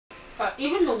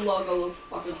Even the logo looks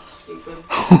fucking stupid.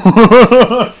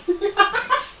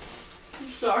 I'm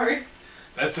sorry.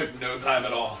 That took no time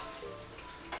at all.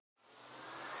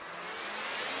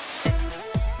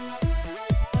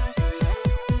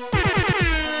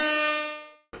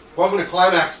 Welcome to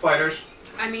Climax, Spiders.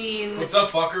 I mean, What's up,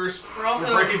 fuckers? we're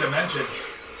also breaking dimensions.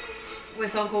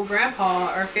 with Uncle Grandpa,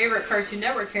 our favorite Cartoon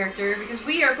Network character, because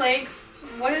we are playing,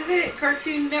 what is it?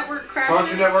 Cartoon Network Crashers?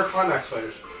 Cartoon Network Climax,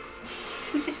 Spiders.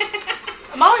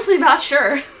 I'm honestly not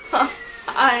sure.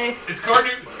 It's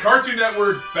Cartoon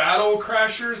Network Battle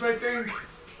Crashers, I think.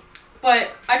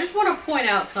 But I just want to point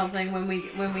out something when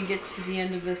we get to the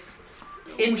end of this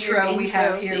intro we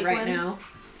have here sequence. right now.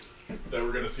 That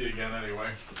we're gonna see again anyway.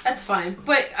 That's fine.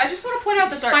 But I just want to point out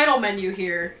the Start. title menu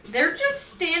here. They're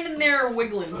just standing there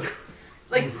wiggling.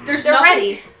 Like, there's They're nothing.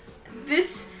 ready.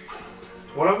 This...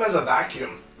 One of them has a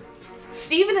vacuum.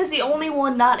 Steven is the only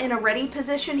one not in a ready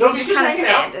position. No, He's he's just kind of just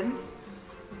hanging out. standing.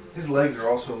 His legs are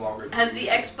also longer. Has the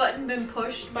X button been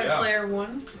pushed by Yeah. player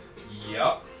one?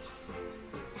 Yep.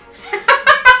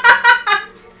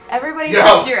 Everybody Yo.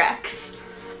 press your X.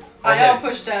 I Okay. all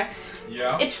pushed X.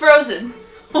 Yeah. It's frozen.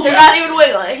 They're Yeah. not even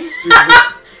wiggling.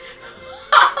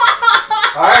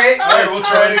 Alright, Alright, we'll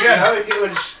try it again.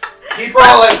 Keep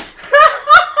rolling.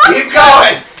 Keep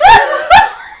going.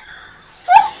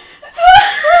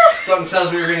 Something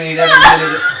tells me we're gonna need every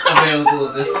minute available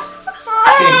of this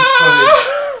game's footage.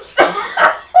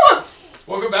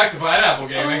 Welcome back to Pineapple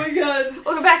Gaming. Oh my god.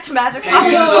 Welcome back to Magic. This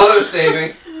game uses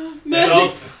auto-saving. And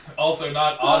also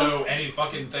not auto any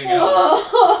fucking thing else.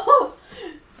 Oh,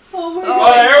 oh my Oh.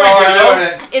 god. There we Oh, go. we're doing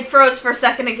it. It froze for a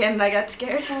second again and I got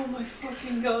scared. Oh my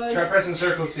fucking god. Try pressing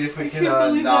circle, see if we can can't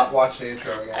believe not it. watch the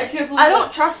intro I again. can't believe I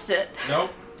don't trust it.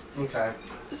 Nope. Okay.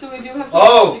 it. So we do have to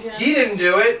Oh, watch it again. he didn't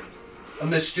do it. A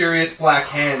mysterious black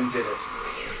hand did it.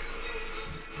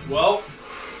 Well,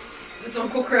 Does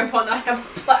Uncle Grandpa not have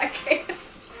a black hand?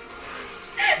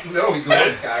 No, he's a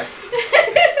white guy.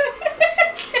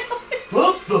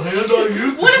 that's the hand I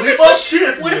used What if it's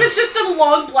just What if it's just a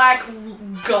long black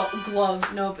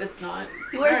glove? Nope, it's not.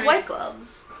 He wears Alright. white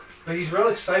gloves. But he's real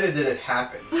excited that it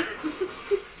happened.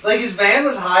 Like, his van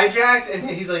was hijacked, and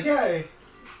he's like, yay.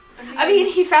 I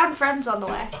mean, he found friends on the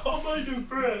way. All my new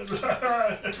friends.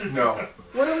 No.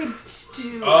 What do we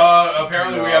do?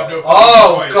 Apparently we have no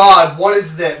Oh, choice. God, what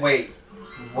is that? Wait.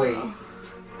 Oh.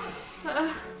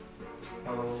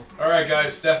 Alright,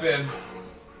 guys, step in.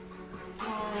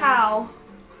 How?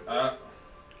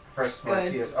 Press my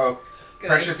Good. PS. Oh, Good.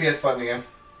 press your PS button again.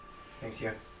 Thank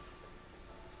you.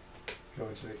 Go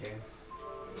into the game.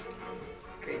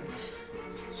 Great.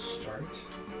 Start.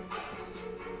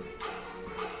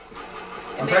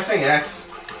 I'm pressing X.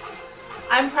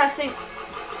 I'm pressing.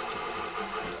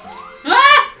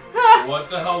 Ah! What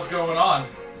the hell's going on?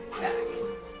 Back.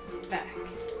 Back.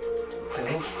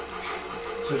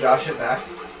 So Josh hit back.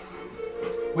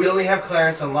 We only have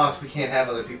Clarence unlocked. We can't have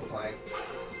other people playing.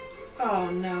 Oh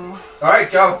no.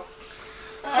 Alright, go.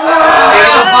 It'll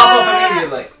pop up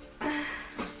immediately.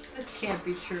 This can't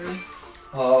be true.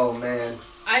 Oh, man.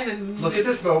 I'm a. Look at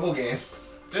this mobile game.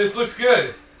 This looks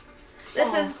good.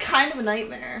 This is kind of a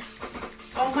nightmare.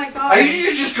 Oh my god. I need you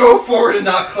to just go forward and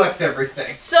not collect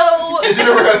everything. So, This isn't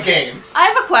a real game. I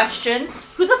have a question.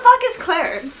 Who the fuck is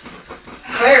Clarence?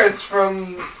 Clarence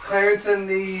from Clarence and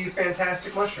the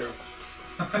Fantastic Mushroom.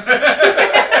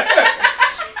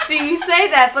 See, you say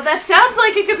that, but that sounds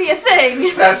like it could be a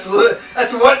thing. That's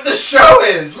what the show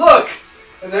is. Look,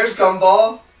 and there's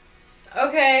Gumball.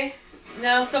 Okay.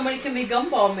 Now somebody can be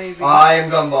Gumball, maybe. I am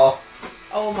Gumball.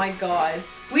 Oh my god.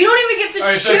 We don't even get to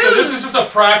Alright, choose! so this is just a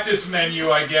practice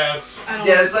menu, I guess. I don't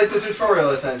Yeah, it's like the tutorial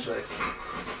essentially.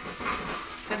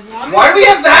 As long as Why do we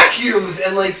have vacuums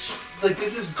and like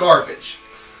this is garbage?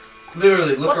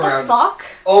 Literally, look What around. the fuck?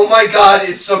 Oh my God,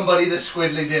 is somebody the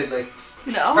Squiddly Diddly?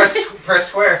 No. Press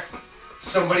square.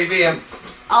 Somebody be him.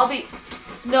 I'll be.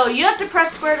 No, you have to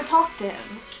press square to talk to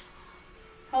him.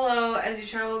 Hello, as you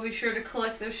travel, be sure to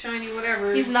collect those shiny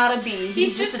whatevers. He's not a bee.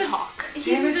 He's just a talk. He's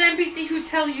Damn just an NPC who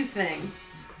tell you thing.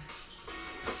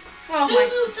 Oh my.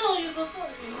 will tell you before.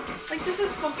 Like, this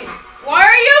is fucking. Why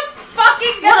are you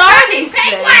fucking What are attacking these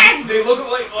penguins? They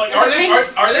look like They're are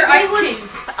they They're Ice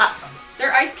penguins? Kings.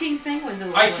 They're Ice Kings penguins. It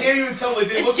looks I like. can't even tell. Like,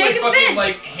 they It's look Jake like and fucking Finn.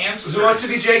 like hamsters. Who wants to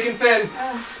be Jake and Finn?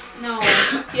 No.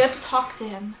 You have to talk to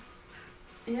him.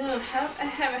 Yeah, have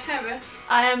it.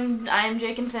 I am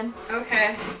Jake and Finn.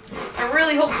 Okay. I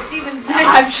really hope Steven's next.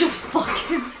 I'm just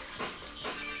fucking.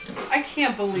 I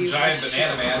can't Some believe giant this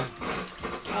banana man.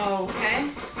 Oh, okay.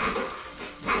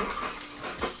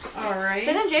 Alright.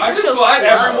 Finn and Jake I'm are just so glad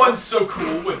slow. everyone's so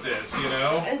cool with this, you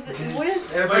know? What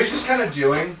is... Everybody's just kind of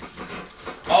doing.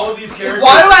 all of these characters.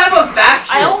 Why do I have a vacuum?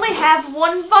 I only have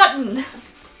one button.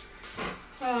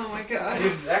 Oh my god.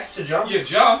 Dude, X to jump. You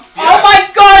jump. Oh yeah. my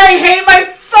god, I hate my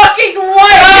fucking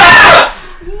life!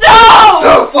 Yes! No!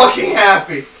 So fucking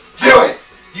happy. Do it.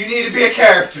 You need to be a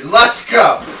character. Let's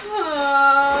go.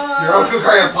 Your Uncle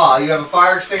Grandpa. You have a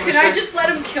fire extinguisher. Can I just let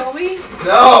him kill me?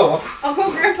 No. Uncle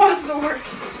Grandpa's the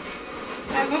worst.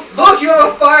 I have a Look, you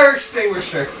have a fire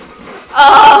extinguisher.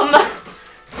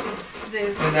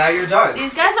 this. And now you're done.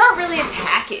 These guys aren't really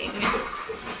attacking.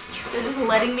 They're just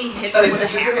letting me hit them Guys, with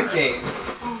this a isn't hammer. a game.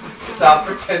 Oh my god. Stop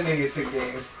pretending it's a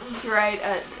game. Right.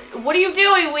 What are you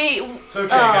doing? It's okay,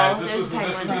 guys. This was Sorry.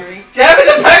 Damn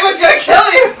it, the penguin's gonna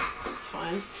kill you! It's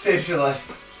fine. Saves your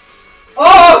life.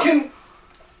 Oh, can...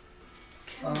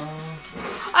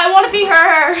 I want to be her.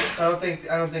 I don't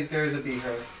think there is a be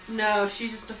her. No,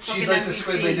 she's just a fucking She's like the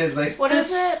NPC. squiddly diddly. What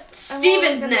is it?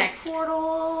 Steven's I wanna go to next. this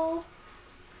Portal.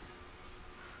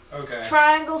 Okay.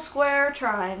 Triangle, square,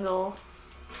 triangle.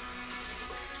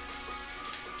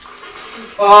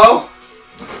 Oh!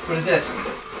 What is this?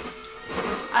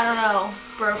 I don't know.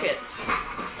 Broke it.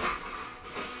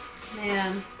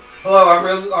 Man. Hello,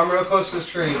 I'm real close to the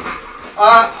screen.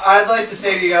 I'd like to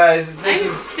say to you guys, I'm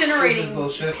this is incinerating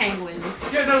bullshit.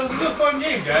 penguins. Yeah, no, this is a fun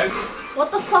game, guys.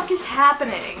 What the fuck is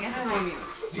happening? I don't know.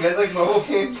 Do you guys like mobile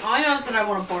games? All I know is that I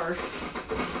want to barf.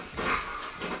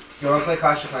 You want to play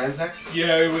Clash of Clans next? You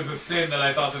know, it was a sin that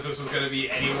I thought that this was going to be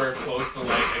anywhere close to,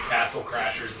 like, a Castle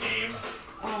Crashers game.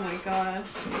 Oh my god.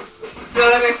 No,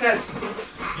 that makes sense.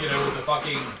 You know, with the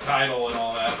fucking title and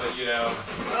all that, but, you know...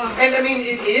 Ugh. And, I mean,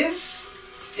 it is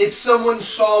if someone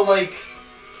saw, like,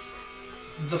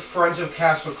 the front of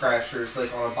Castle Crashers,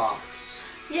 like, on a box.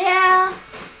 Yeah.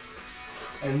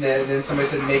 And then somebody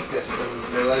said, make this. And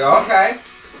they're like, oh, okay.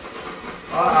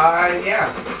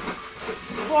 Yeah.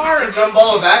 Barf.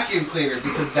 Gumball a vacuum cleaner,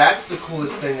 because that's the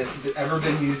coolest thing that's ever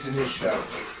been used in his show.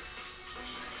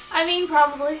 I mean,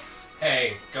 probably.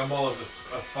 Hey, Gumball is a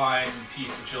fine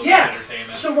piece of children's Yeah.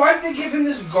 entertainment. So why did they give him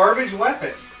this garbage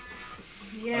weapon?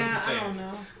 Yeah, What's the I same? don't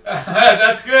know.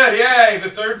 That's good, yay! The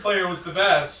third player was the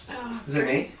best. Oh, Is it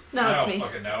me? No, I it's don't me.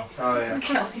 fucking know. Oh, yeah. It's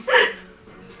Kelly.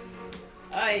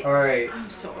 Alright. I'm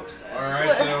so upset.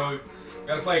 Alright, so...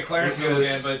 Gotta play Clarenceville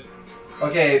again, but...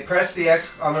 Okay, press the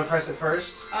X. I'm gonna press it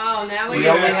first. Oh, now We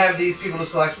only have these people to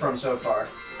select from so far.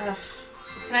 Ugh.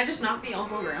 Can I just not be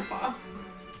Uncle Grandpa?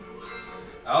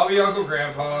 I'll be Uncle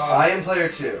Grandpa. I am player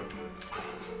 2.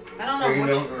 I don't Are you know gonna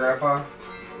be which. Uncle Grandpa?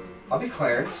 I'll be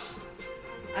Clarence.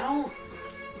 I don't.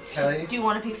 Kelly. Do you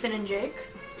want to be Finn and Jake?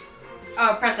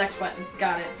 Oh, press X button.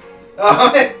 Got it.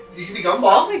 You can be I'll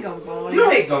Gumball. be Gumball. You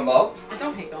don't hate Gumball. I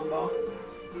don't hate Gumball.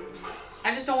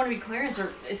 I just don't want to be Clarence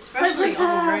or especially Princess.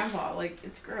 Uncle Grandpa. Like,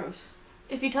 it's gross.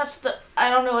 If you touch the...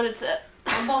 I don't know what it's...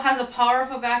 Gumball has a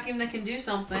powerful vacuum that can do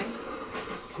something.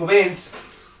 Cool beans.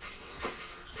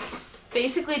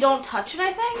 Basically, don't touch it,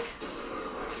 I think?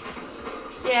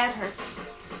 Yeah, it hurts.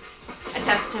 I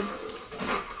tested him.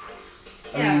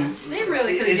 Yeah, they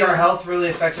really could. Is our health really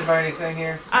affected by anything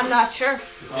here? I'm not sure.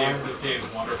 This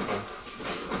game's wonderful.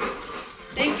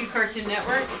 Thank you, Cartoon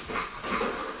Network.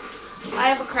 I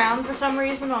have a crown for some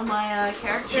reason on my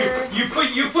character. You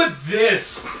put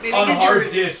this Maybe on 'cause hard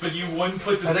you're- disk, but you wouldn't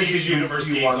put the I think Steven Universe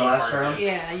you games won on last hard round.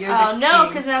 disk. Yeah, you're Oh, the no, king.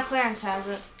 because now Clarence has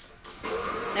it.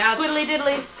 Now it's Squiddly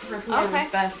diddly. for whoever's Okay.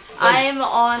 best. I'm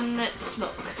on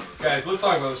smoke. Guys, let's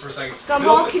talk about this for a second.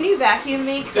 Gumball, can you vacuum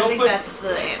me? Because I they'll think put- that's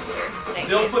the answer. Thank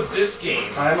They'll you. put this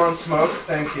game. I'm on smoke.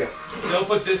 Thank you. They'll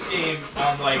put this game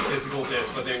on like physical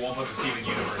disc, but they won't put the Steven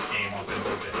Universe game on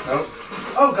physical discs.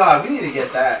 Nope. Oh God, we need to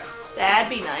get that. That'd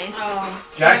be nice. Oh.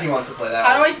 Jackie wants to play that.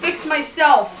 How do one. I fix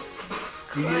myself?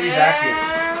 You need to be vacuum.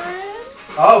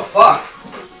 Clarence? Oh fuck!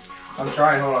 I'm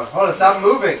trying. Hold on. Hold on. Stop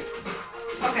moving.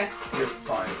 Okay. You're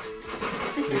fine.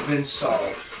 You've been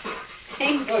solved.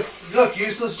 Thanks. Look,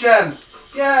 useless gems.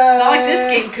 Yeah. It's not like this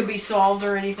game could be solved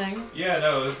or anything. Yeah,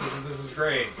 no, this is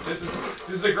great. This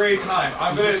is a great time.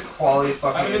 This is quality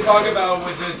fucking. I'm gonna talk about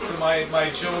with this to my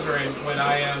children when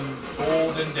I am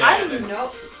old and dead. I'm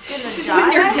Nope. gonna die.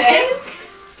 When you're I dead? think.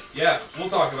 Yeah, we'll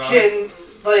talk about it. Can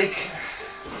like.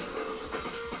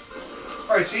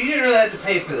 All right, so you didn't really have to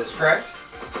pay for this, correct?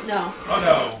 No.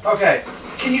 Oh no. Okay.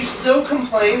 Can you still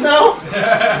complain though?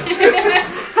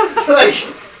 Like.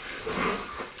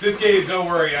 This game, don't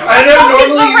worry. I know Focus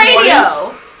normally the you radio.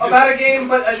 wouldn't about a game,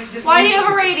 but this Why do needs you have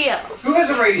to- a radio? Who has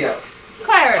a radio?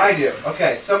 Clarence. I do.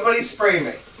 Okay, somebody spray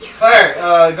me. Claire,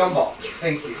 Gumball.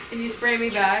 Thank you. Can you spray me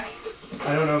back?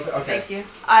 I don't know if. Okay. Thank you.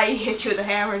 I hit you with a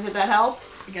hammer. Did that help?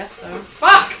 I guess so.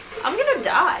 Fuck! I'm gonna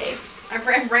die. I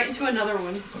ran right into another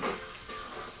one.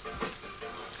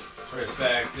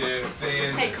 Perspective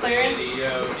in Hey, this Clarence.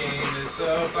 video game is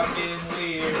so fucking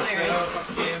weird. Clarence.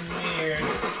 So fucking weird.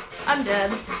 I'm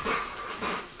dead.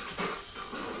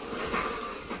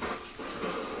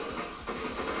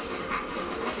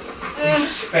 You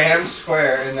just spam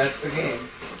square and that's the game.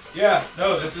 Yeah,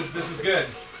 no, this is good. This is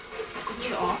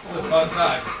It's a awful. fun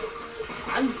time.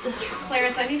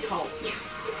 Clarence, I need help. This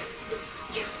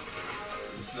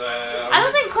is, I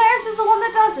don't think Clarence is the one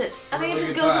that does it. I think it Really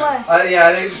just good goes time. away. Yeah,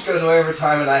 I think it just goes away over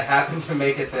time, and I happen to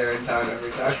make it there in time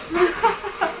every time.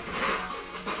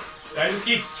 I just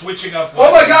keep switching up.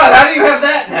 Oh my weapons. god, how do you have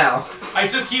that now? I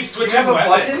just keep switching have a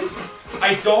weapons.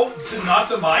 I don't, not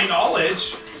to my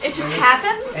knowledge. It just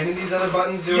happens. Any of these other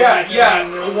buttons do Yeah, anything?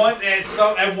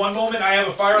 yeah. At one moment, I have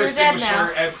a fire You're dead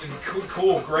extinguisher. now.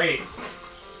 Cool, great.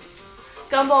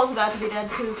 Gumball's about to be dead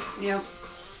too. Yep.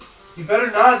 You better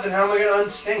not, then how am I gonna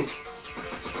unstink?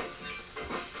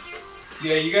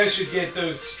 Yeah, you guys should get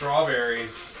those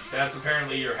strawberries. That's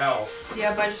apparently your health.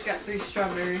 Yep, I just got 3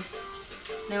 strawberries.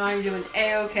 Now I'm doing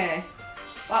A-okay.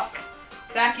 Fuck.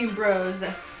 Vacuum Bros.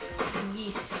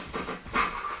 Yes.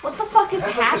 What the fuck is I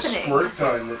have like a happening? squirt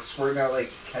gun that's squirting out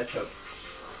like ketchup.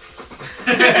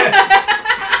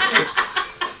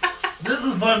 This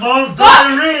is my mom's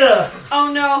diarrhea!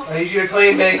 Oh no. I need you to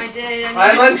clean me. I did.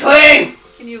 I'm unclean!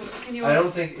 Can you I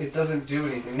don't think it doesn't do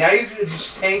anything. Now you can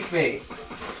just tank me.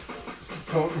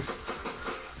 Don't.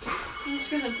 I'm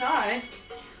just gonna die.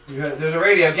 There's a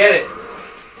radio, get it!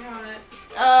 Got it.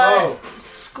 Oh.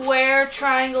 Square,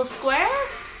 triangle, square?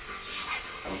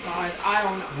 Oh god, I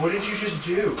don't know. What did you just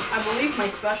do? I believe my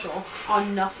special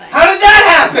on nothing. How did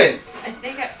that happen? I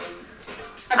think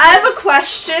I have a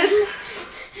question.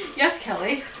 Yes,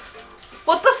 Kelly.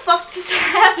 What the fuck just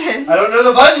happened? I don't know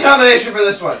the button combination for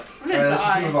this one. I'm gonna Alright, let's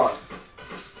die. just move on.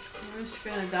 I'm just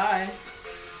gonna die.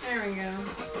 There we go.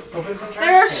 Open some trash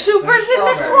There are cans. supers There's in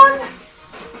this strawberry.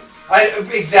 one?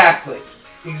 Exactly.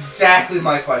 Exactly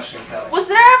my question, Kelly. Was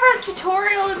there ever a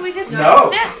tutorial and we just No.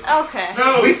 missed it? Okay.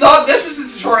 No. We thought this was the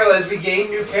tutorial as we gain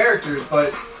new characters,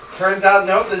 but turns out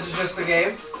nope, this is just the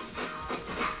game.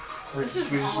 This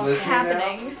is we just almost live here now.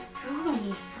 happening. This is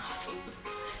the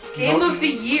game of the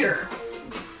year.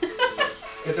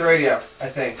 Get the radio, I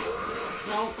think.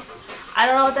 Nope. I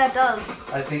don't know what that does.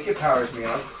 I think it powers me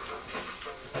up.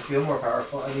 I feel more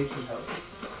powerful. I need some help.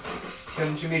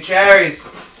 Come to me, cherries!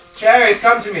 Cherries,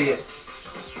 come to me!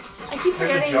 I keep There's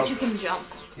a forgetting jump. that you can jump.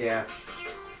 Yeah.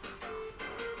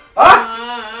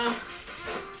 Ah!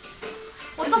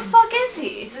 What the fuck is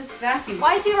he? This vacuum.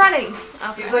 Why is he running?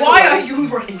 Okay. He's like Why a are lemon- you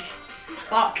running?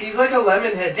 Fuck. He's like a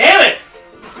lemon head. Damn it!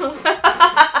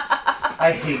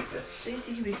 I hate this. At least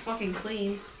you can be fucking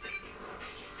clean.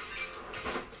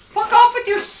 Fuck off with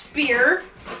your spear.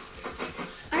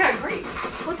 I got a grape.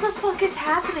 What the fuck is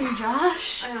happening,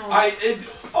 Josh? I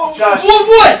don't. Josh.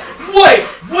 What?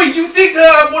 You think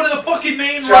that I'm one of the fucking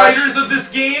main Josh. writers of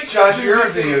this game? Josh, you're a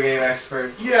video game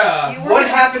expert. Yeah. You What work-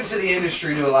 happened to the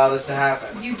industry to allow this to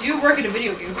happen? You do work at a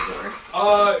video game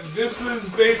store. This is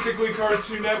basically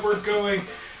Cartoon Network going,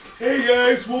 hey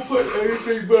guys, we'll put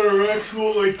anything but our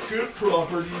actual, like, good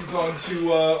properties onto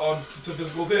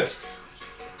physical discs.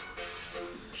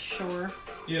 Sure.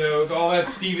 You know, all that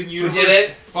Steven Universe. did it.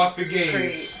 Fuck the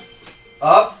gays.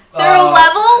 Up. There are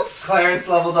levels? Clarence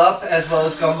leveled up as well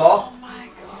as Gumball. Oh my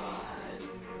god.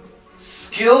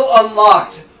 Skill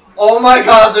unlocked. Oh my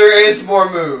god, there is more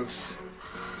moves.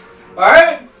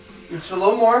 Alright. Just a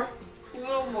little more. A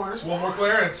little more. It's one more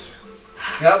clearance.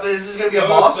 Yep, this is gonna be a Oh,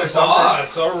 boss it's or the something.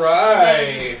 boss, That is alright.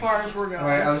 as far as we're going.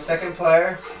 Alright, I'm second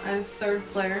player. I'm third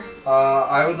player.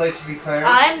 I would like to be Clarence.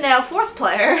 I'm now fourth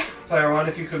player. Player 1,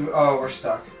 if you could. Oh, we're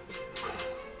stuck.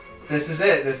 This is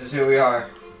it. This is who we are.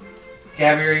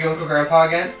 Gabby, are you Uncle Grandpa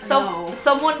again? No.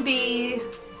 Someone be...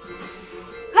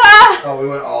 Ah! Oh, we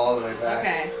went all the way back.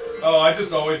 Okay. Oh, I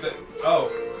just always said, oh,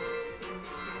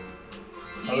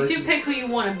 You two pick who you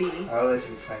want to be. I would like to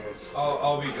be Clarence.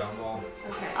 I'll be Gumball.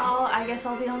 Okay. Oh, I guess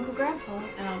I'll be Uncle Grandpa.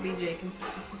 And I'll be Jake and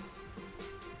Finn.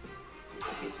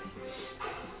 Excuse me.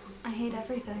 I hate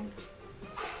everything.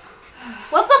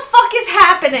 What the fuck is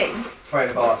happening?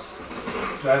 Fight a boss.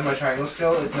 Do I have my triangle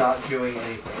skill? It's not doing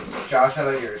anything. Josh, how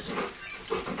about yours?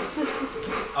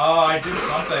 Oh, I did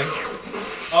something.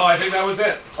 Oh, I think that was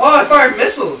it. Oh, I fired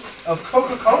missiles of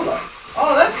Coca-Cola.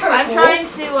 Oh, that's kind of I'm cool. trying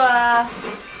to,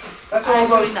 That's I'm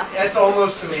doing almost. nothing. That's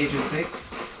almost some agency.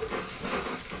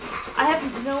 I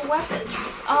have no weapons.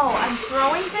 Oh, I'm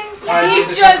throwing things I now? did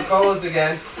the just- Coca-Colas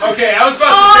again. Okay, I was about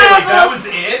to Oh, say, I like, that know. was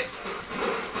it.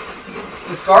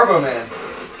 It's Garbo Man.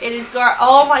 It is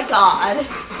oh my god.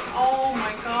 Oh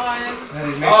my god.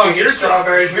 And make Oh, sure you get here's the-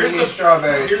 strawberries. here's we need the-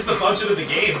 strawberries. Here's the budget of the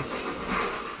game.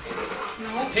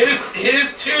 Nope. Hit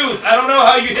his tooth. I don't know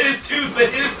how you hit his tooth, but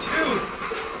hit his tooth.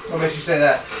 What makes you say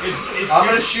that? His I'm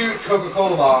gonna tooth, shoot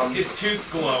Coca-Cola bombs. his tooth's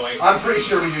glowing. I'm pretty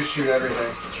sure we just shoot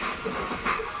everything.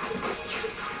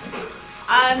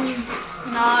 I'm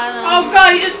not. Oh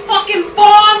god, he just fucking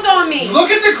bombed on me! Look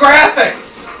at the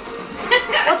graphics!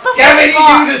 What the Gavin, I need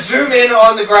fuck? you to zoom in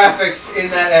on the graphics in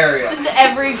that area. Just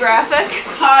every graphic.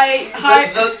 Hi.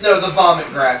 The vomit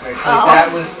graphics. Like, Oh.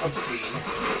 that was obscene.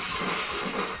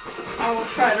 I will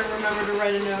try to remember to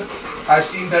write a note. I've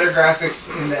seen better graphics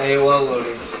in the AOL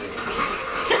loading screen.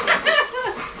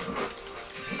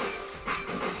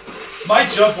 My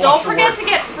jump Don't wants to forget work. to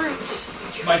get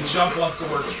fruit. My jump wants to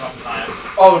work sometimes.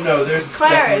 Oh no, there's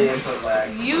definitely Clarence, input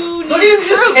lag. you need Look at him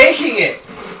just fruit. taking it!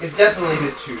 It's definitely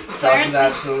his tooth. Josh Clarence is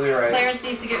absolutely right. Clarence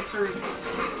needs to get fruit.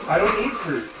 I don't need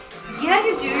fruit. Yeah,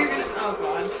 you do. You're gonna. Oh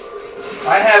god.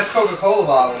 I have Coca-Cola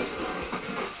bottles.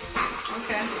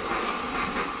 Okay.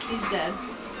 He's dead.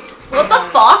 What the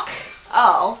fuck?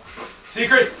 Oh.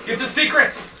 Secret! Get the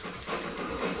secrets!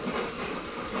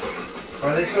 Why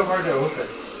are they so hard to open?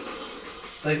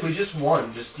 Like, we just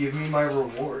won. Just give me my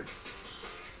reward.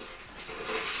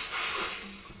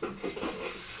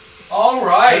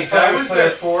 Alright, that was player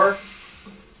it. 4.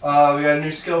 We got a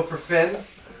new skill for Finn.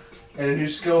 And a new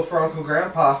skill for Uncle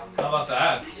Grandpa. How about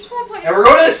that? I just want to play. And we're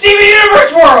going to the Steven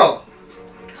Universe world!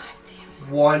 God damn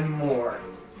it. One more.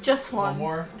 Just One one.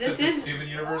 more? This Since it's is- Steven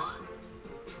Universe?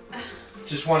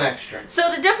 Just one extra.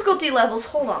 So the difficulty levels,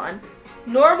 hold on.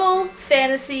 Normal,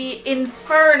 fantasy,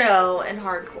 inferno, and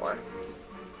hardcore.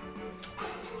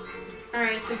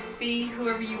 Alright, so be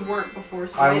whoever you weren't before.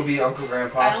 So I will be Uncle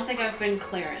Grandpa. I don't think I've been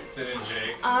Clarence. Finn and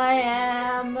Jake. I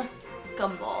am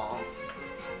Gumball.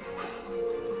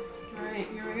 Alright,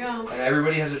 here we go. And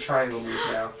everybody has a triangle move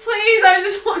now. Please, I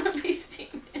just want to be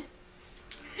Steven.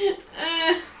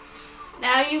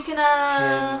 Now you can,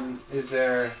 And is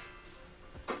there...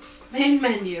 Main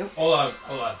menu. Hold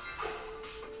on.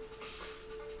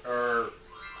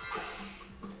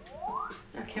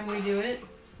 Can we do it?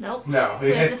 Nope. No.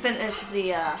 We have to finish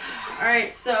the,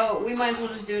 Alright, so we might as well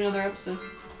just do another episode.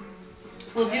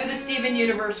 We'll do the Steven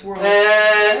Universe world. No,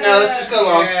 let's just go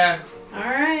long. Yeah.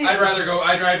 Alright.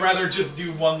 I'd rather just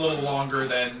do one little longer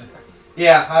than...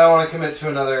 Yeah, I don't want to commit to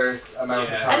another amount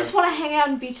Yeah. of I time. just want to hang out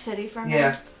in Beach City for a minute.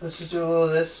 Yeah, let's just do a little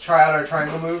of this, try out our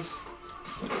triangle moves,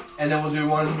 and then we'll do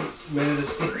 1 minute of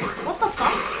speed. What the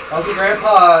fuck? Uncle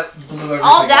Grandpa blew everything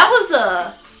Oh, that up. was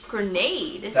a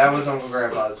grenade. That was Uncle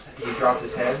Grandpa's. He dropped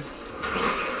his head.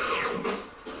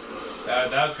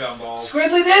 That's got balls.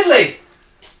 Squiddly diddly!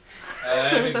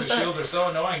 Enemies with shields are so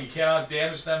annoying, you cannot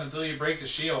damage them until you break the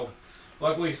shield.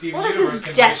 Luckily, Steven What is Universe this,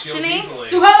 can Destiny? break shields easily.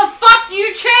 So how the fuck do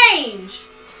you change?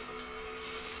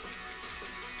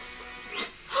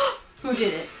 Who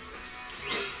did it?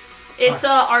 It's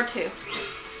R2.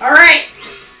 Alright!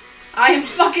 I am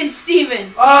fucking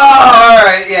Steven. Oh,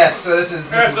 alright, yes, so this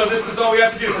is all we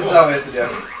have to do. this is Cool. all we have to do.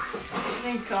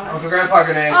 Thank God. Uncle Grandpa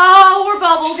grenade. Oh, we're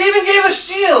bubbles. Steven gave us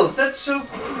shields! That's so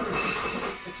cool.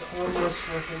 It's almost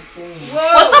like a thing.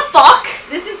 Whoa! What the fuck?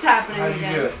 This is happening How'd you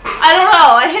again. do it? I don't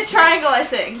know. I hit triangle, I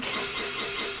think.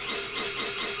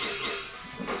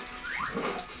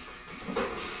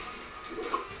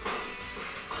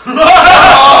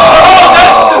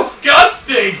 That's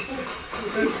disgusting!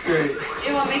 That's great.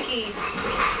 Ew, Mickey.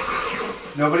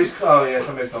 Nobody's... Oh, yeah,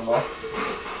 somebody's gumball.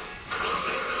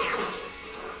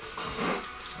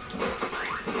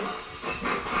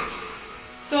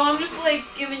 So I'm just like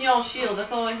giving y'all shields.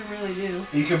 That's all I can really do.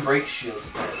 You can break shields,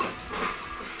 apparently.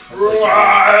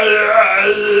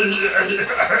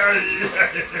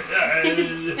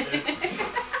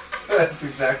 That's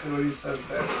exactly what he says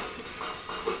there.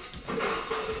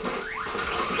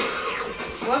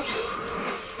 Whoops.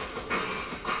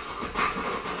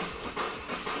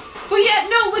 But yeah,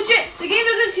 no, legit. The game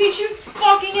doesn't teach you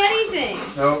fucking anything.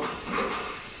 Nope.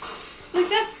 Like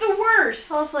that's the worst.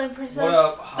 Hello, Flame Princess. What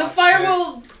up, The hot fire chick?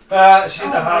 will. She's Oh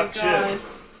a my hot God. chick.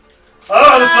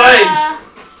 Oh, the flames!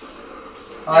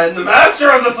 I'm the master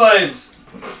of the flames!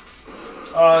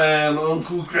 I am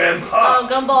Uncle Grandpa. Oh,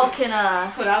 Gumball can,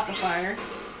 Put out the fire.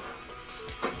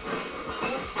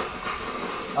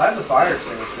 I have the fire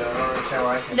extinguisher. I don't understand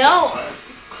why I can't No. put the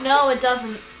fire. No, it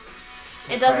doesn't.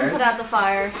 It doesn't put out the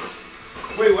fire.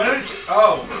 Wait, when did it...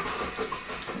 Oh.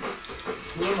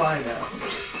 Who am I now?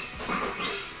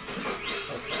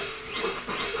 Okay.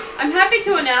 I'm happy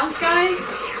to announce,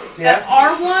 guys, Yeah? that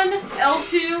R1,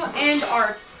 L2, and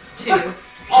R2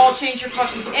 all change your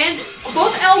fucking... And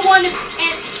both L1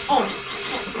 and... Oh,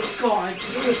 God.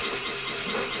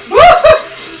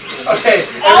 Okay,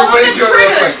 All of everybody the do it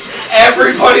real quick. triggers.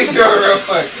 Everybody do it real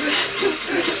quick.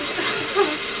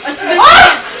 Let's spin the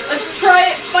dance. Let's try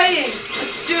it fighting.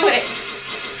 Let's do it.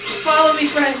 Follow me,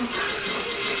 friends.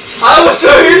 I will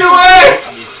show you the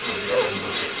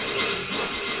way!